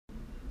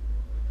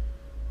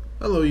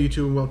Hello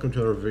YouTube and welcome to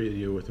another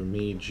video with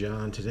me,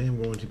 John. Today I'm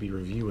going to be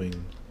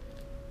reviewing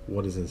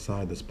what is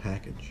inside this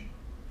package.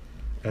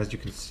 As you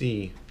can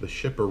see, the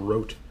shipper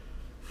wrote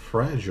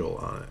fragile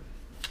on it.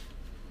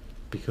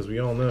 Because we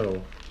all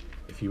know,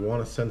 if you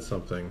want to send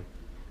something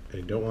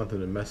and you don't want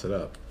them to mess it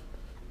up,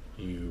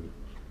 you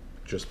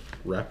just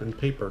wrap it in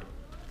paper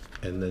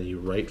and then you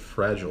write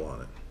fragile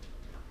on it.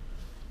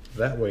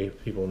 That way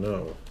people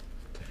know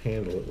to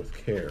handle it with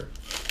care.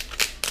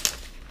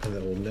 And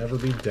it will never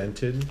be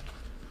dented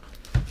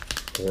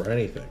or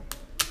anything.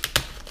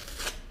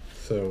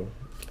 So,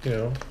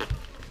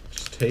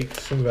 just take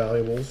some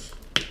valuables,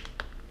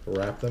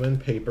 wrap them in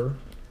paper,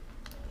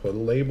 put a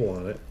label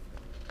on it,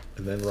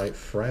 and then write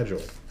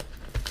fragile.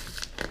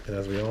 And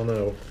as we all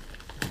know,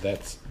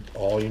 that's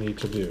all you need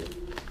to do.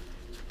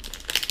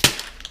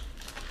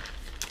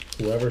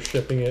 Whoever's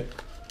shipping it,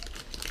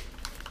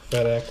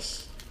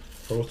 FedEx,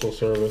 Postal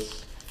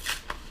Service,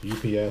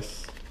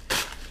 UPS,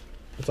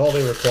 that's all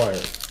they require.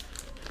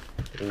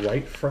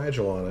 Write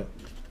fragile on it,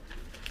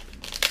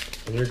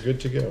 and you're good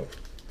to go.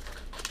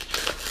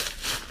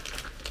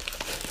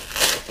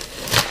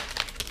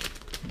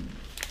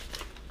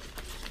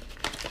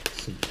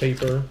 Some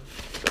paper,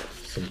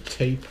 some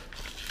tape.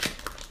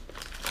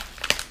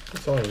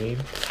 That's all you need.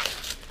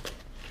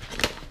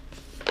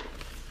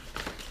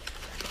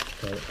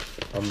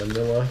 A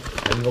manila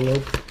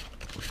envelope.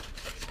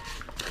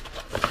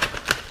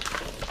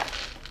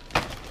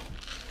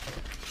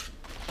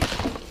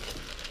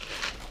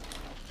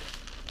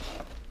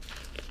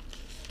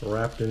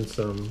 Wrapped in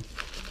some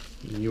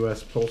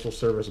U.S. Postal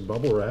Service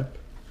bubble wrap.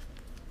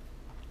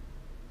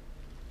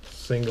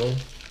 Single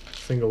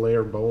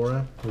layer bubble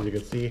wrap. As you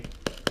can see,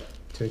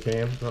 tin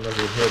can. I don't know if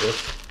you can hear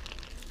this.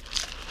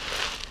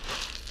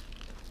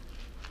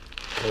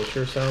 Well, it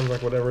sure sounds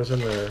like whatever's in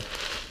there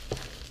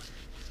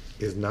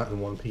is not in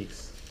one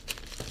piece.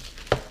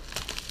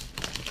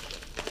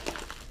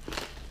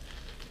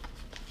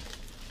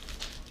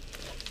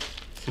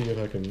 See if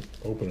I can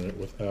open it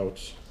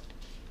without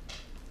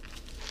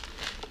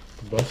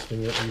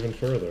busting it even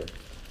further.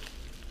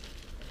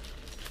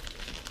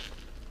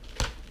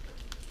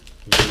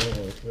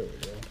 There we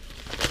go.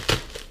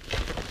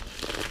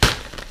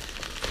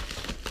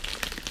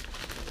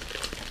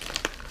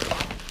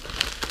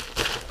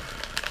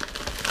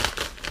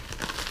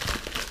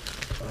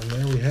 And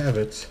there we have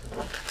it.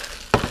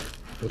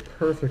 The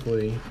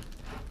perfectly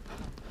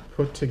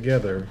put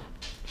together,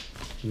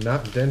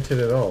 not dented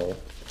at all,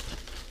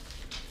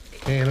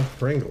 can of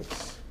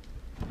Pringles.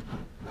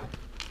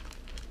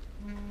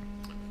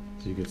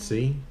 As you can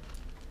see,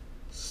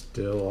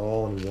 still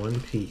all in one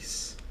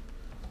piece.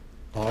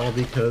 All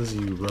because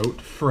you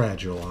wrote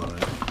fragile on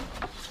it.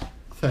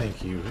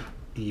 Thank you,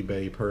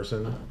 eBay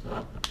person.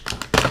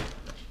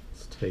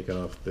 Let's take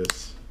off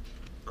this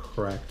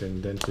cracked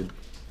and dented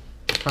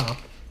top.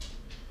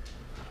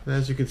 And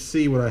as you can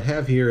see, what I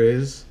have here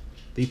is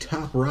the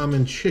top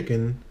ramen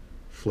chicken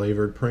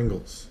flavored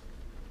Pringles.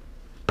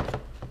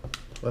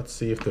 Let's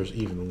see if there's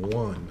even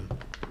one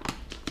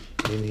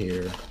in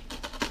here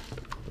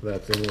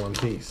that's in one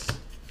piece.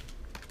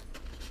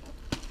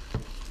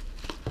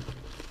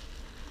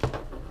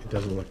 It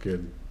doesn't look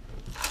good.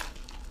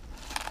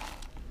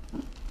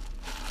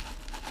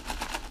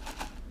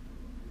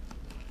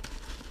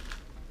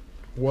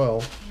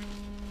 Well,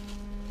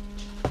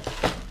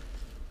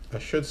 I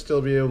should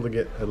still be able to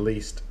get at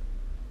least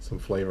some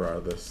flavor out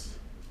of this.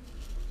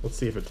 Let's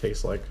see if it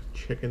tastes like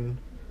chicken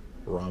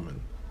ramen.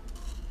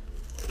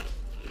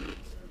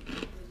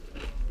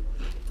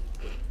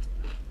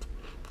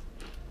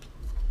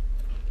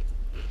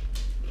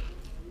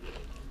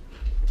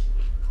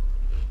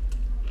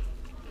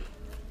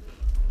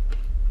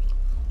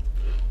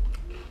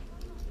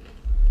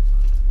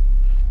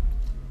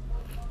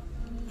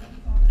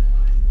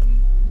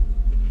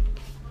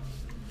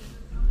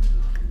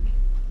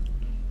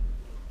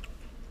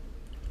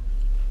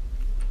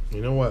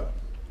 You know what?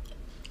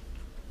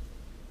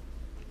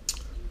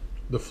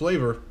 The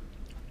flavor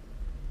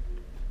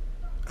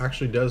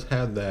actually does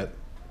have that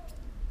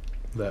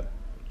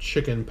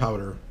chicken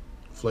powder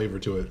flavor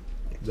to it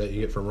that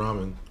you get from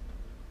ramen.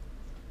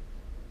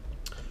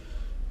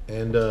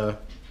 And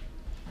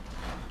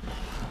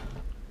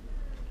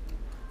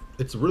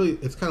it's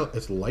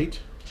light.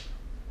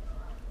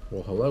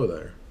 Well, hello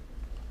there.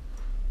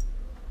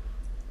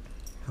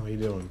 How are you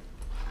doing?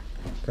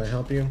 Can I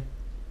help you?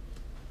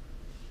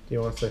 Do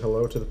you want to say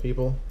hello to the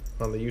people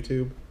on the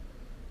YouTube?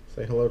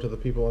 Say hello to the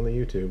people on the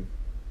YouTube.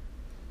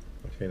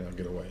 Okay, now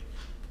get away.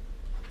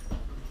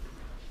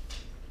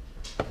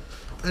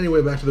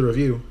 Anyway, back to the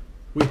review.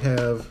 We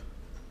have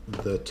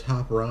the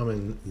top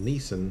ramen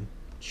Nissan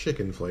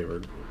chicken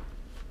flavored,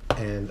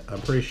 and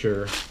I'm pretty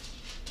sure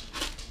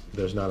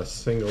there's not a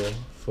single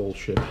full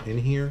chip in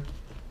here.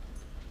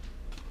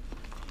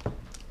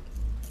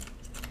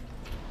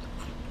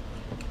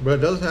 But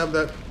it does have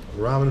that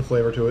ramen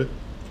flavor to it.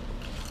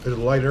 It's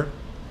lighter.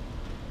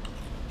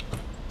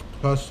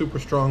 Not super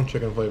strong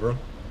chicken flavor,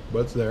 but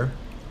it's there.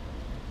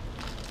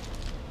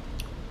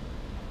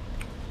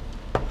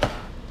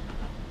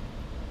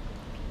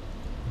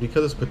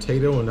 because it's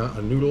potato and not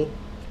a noodle,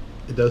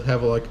 it does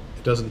have it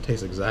doesn't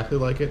taste exactly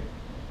like it,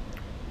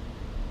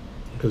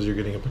 because you're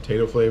getting a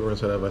potato flavor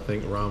instead of, I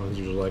think ramen is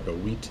usually like a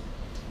wheat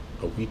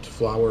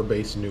flour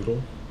based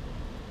noodle.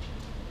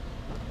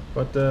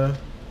 But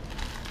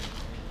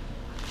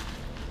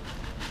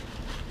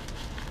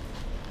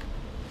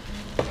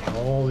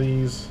all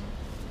these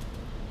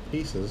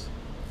pieces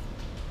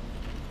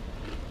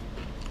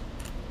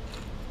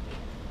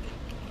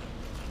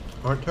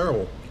aren't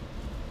terrible.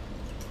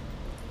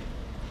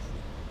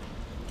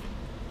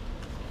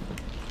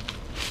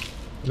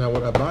 Now,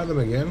 would I buy them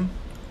again?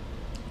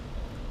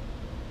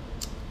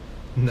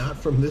 Not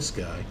from this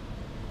guy.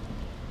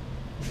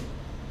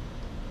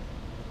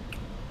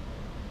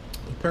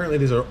 Apparently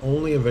these are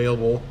only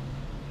available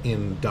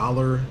in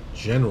Dollar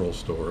General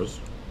stores.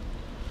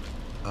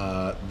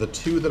 The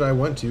two that I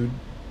went to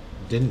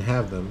didn't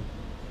have them,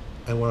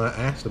 and when I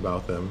asked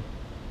about them,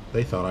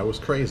 they thought I was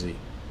crazy.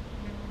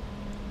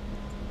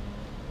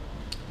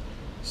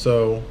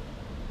 So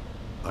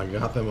I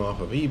got them off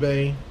of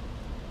eBay.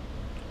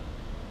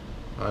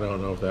 I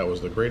don't know if that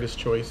was the greatest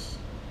choice,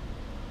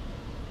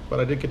 but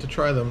I did get to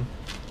try them,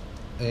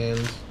 and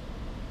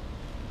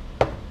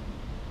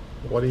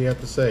what do you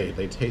have to say?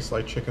 They taste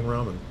like chicken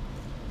ramen.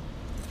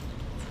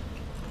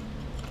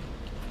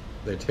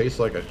 They taste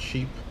like a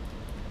cheap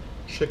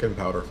chicken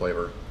powder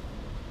flavor.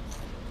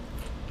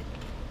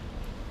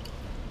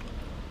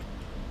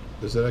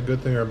 Is that a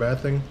good thing or a bad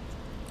thing?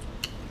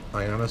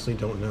 I honestly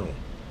don't know.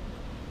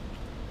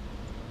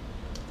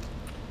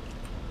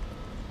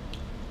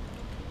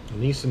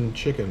 Nissan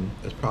chicken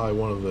is probably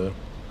one of the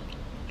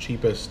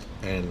cheapest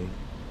and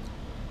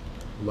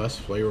less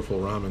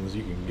flavorful ramens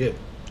you can get.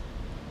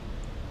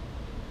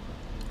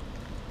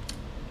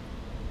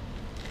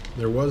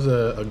 There was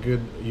a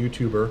good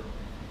YouTuber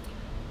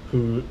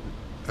who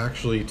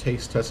actually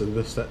taste tested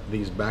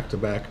these back to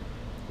back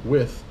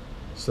with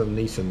some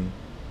Nissan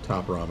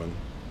top ramen.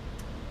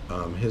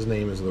 His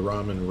name is the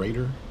Ramen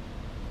Raider.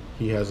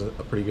 He has a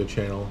pretty good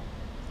channel.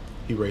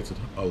 He rates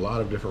a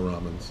lot of different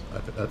ramens.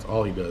 That's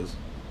all he does.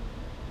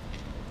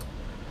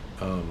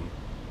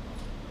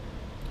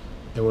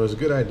 It was a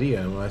good idea,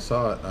 and when I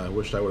saw it, I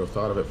wished I would have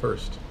thought of it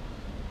first.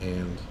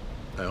 And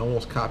I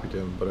almost copied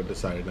him, but I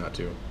decided not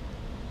to.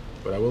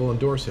 But I will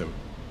endorse him.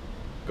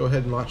 Go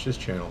ahead and watch his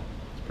channel.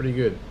 It's pretty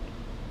good.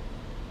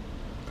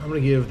 I'm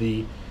going to give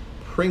the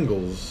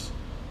Pringles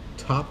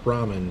top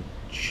ramen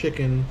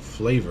chicken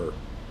flavor.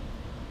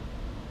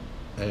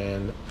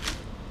 And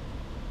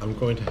I'm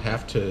going to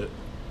have to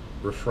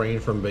refrain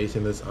from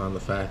basing this on the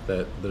fact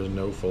that there's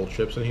no full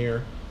chips in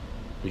here,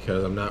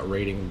 because I'm not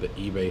rating the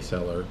eBay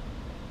seller.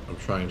 I'm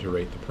trying to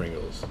rate the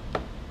Pringles.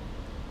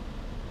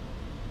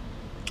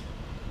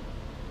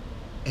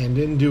 And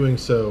in doing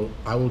so,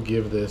 I will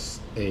give this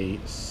a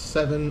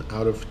 7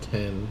 out of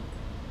 10.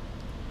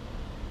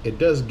 It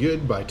does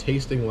good by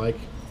tasting like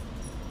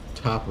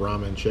top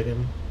ramen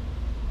chicken,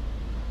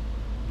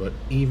 but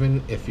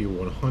even if you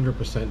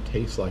 100%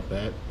 taste like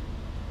that,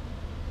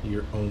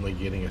 you're only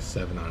getting a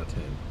 7 out of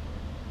 10.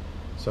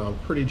 So I'm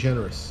pretty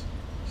generous.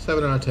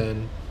 7 out of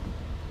 10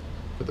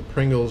 for the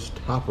Pringles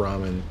top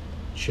ramen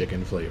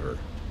chicken flavor.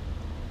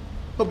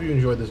 Hope you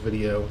enjoyed this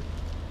video.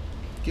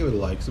 Give it a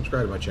like,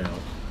 subscribe to my channel,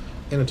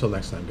 and until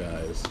next time,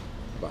 guys,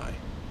 bye.